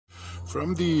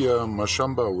From the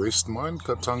Mashamba West Mine,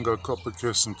 Katanga Copper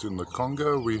Crescent in the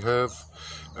Congo, we have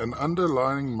an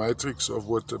underlying matrix of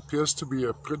what appears to be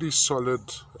a pretty solid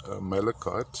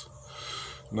malachite.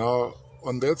 Now,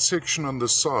 on that section on the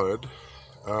side,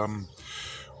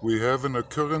 we have an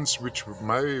occurrence which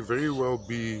may very well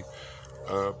be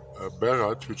a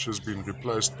barite which has been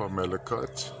replaced by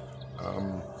malachite.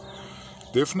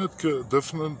 Different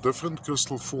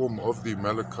crystal form of the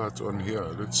malachite on here.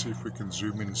 Let's see if we can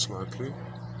zoom in slightly.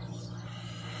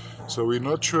 So we're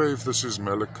not sure if this is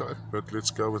malachite, but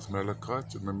let's go with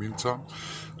malachite in the meantime.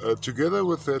 Together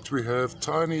with that, we have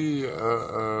tiny,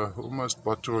 almost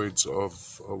boteroids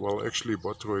of, well, actually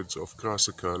boteroids of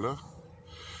chrysocolla.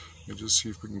 Let me just see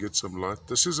if we can get some light.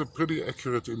 This is a pretty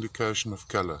accurate indication of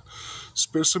color.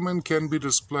 Specimen can be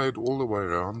displayed all the way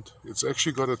around. It's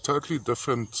actually got a totally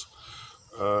different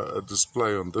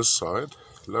display on this side.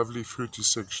 Lovely fruity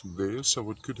section there, so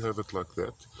we could have it like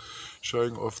that,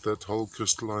 showing off that whole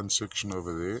crystalline section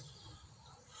over there.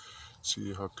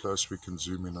 See how close we can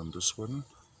zoom in on this one.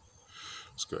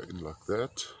 Let's go in like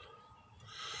that.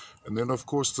 And then of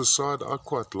course the side I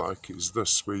quite like is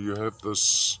this, where you have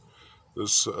this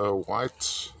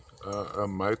white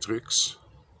matrix.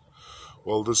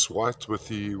 Well, this white with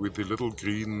the little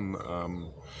green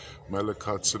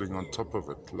malachite sitting on top of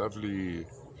it. Lovely,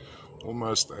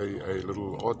 almost a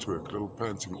little artwork, little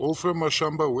painting. All from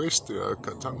Mashamba West,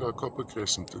 Katanga Copper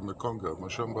Crescent in the Congo,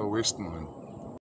 Mashamba West Mine.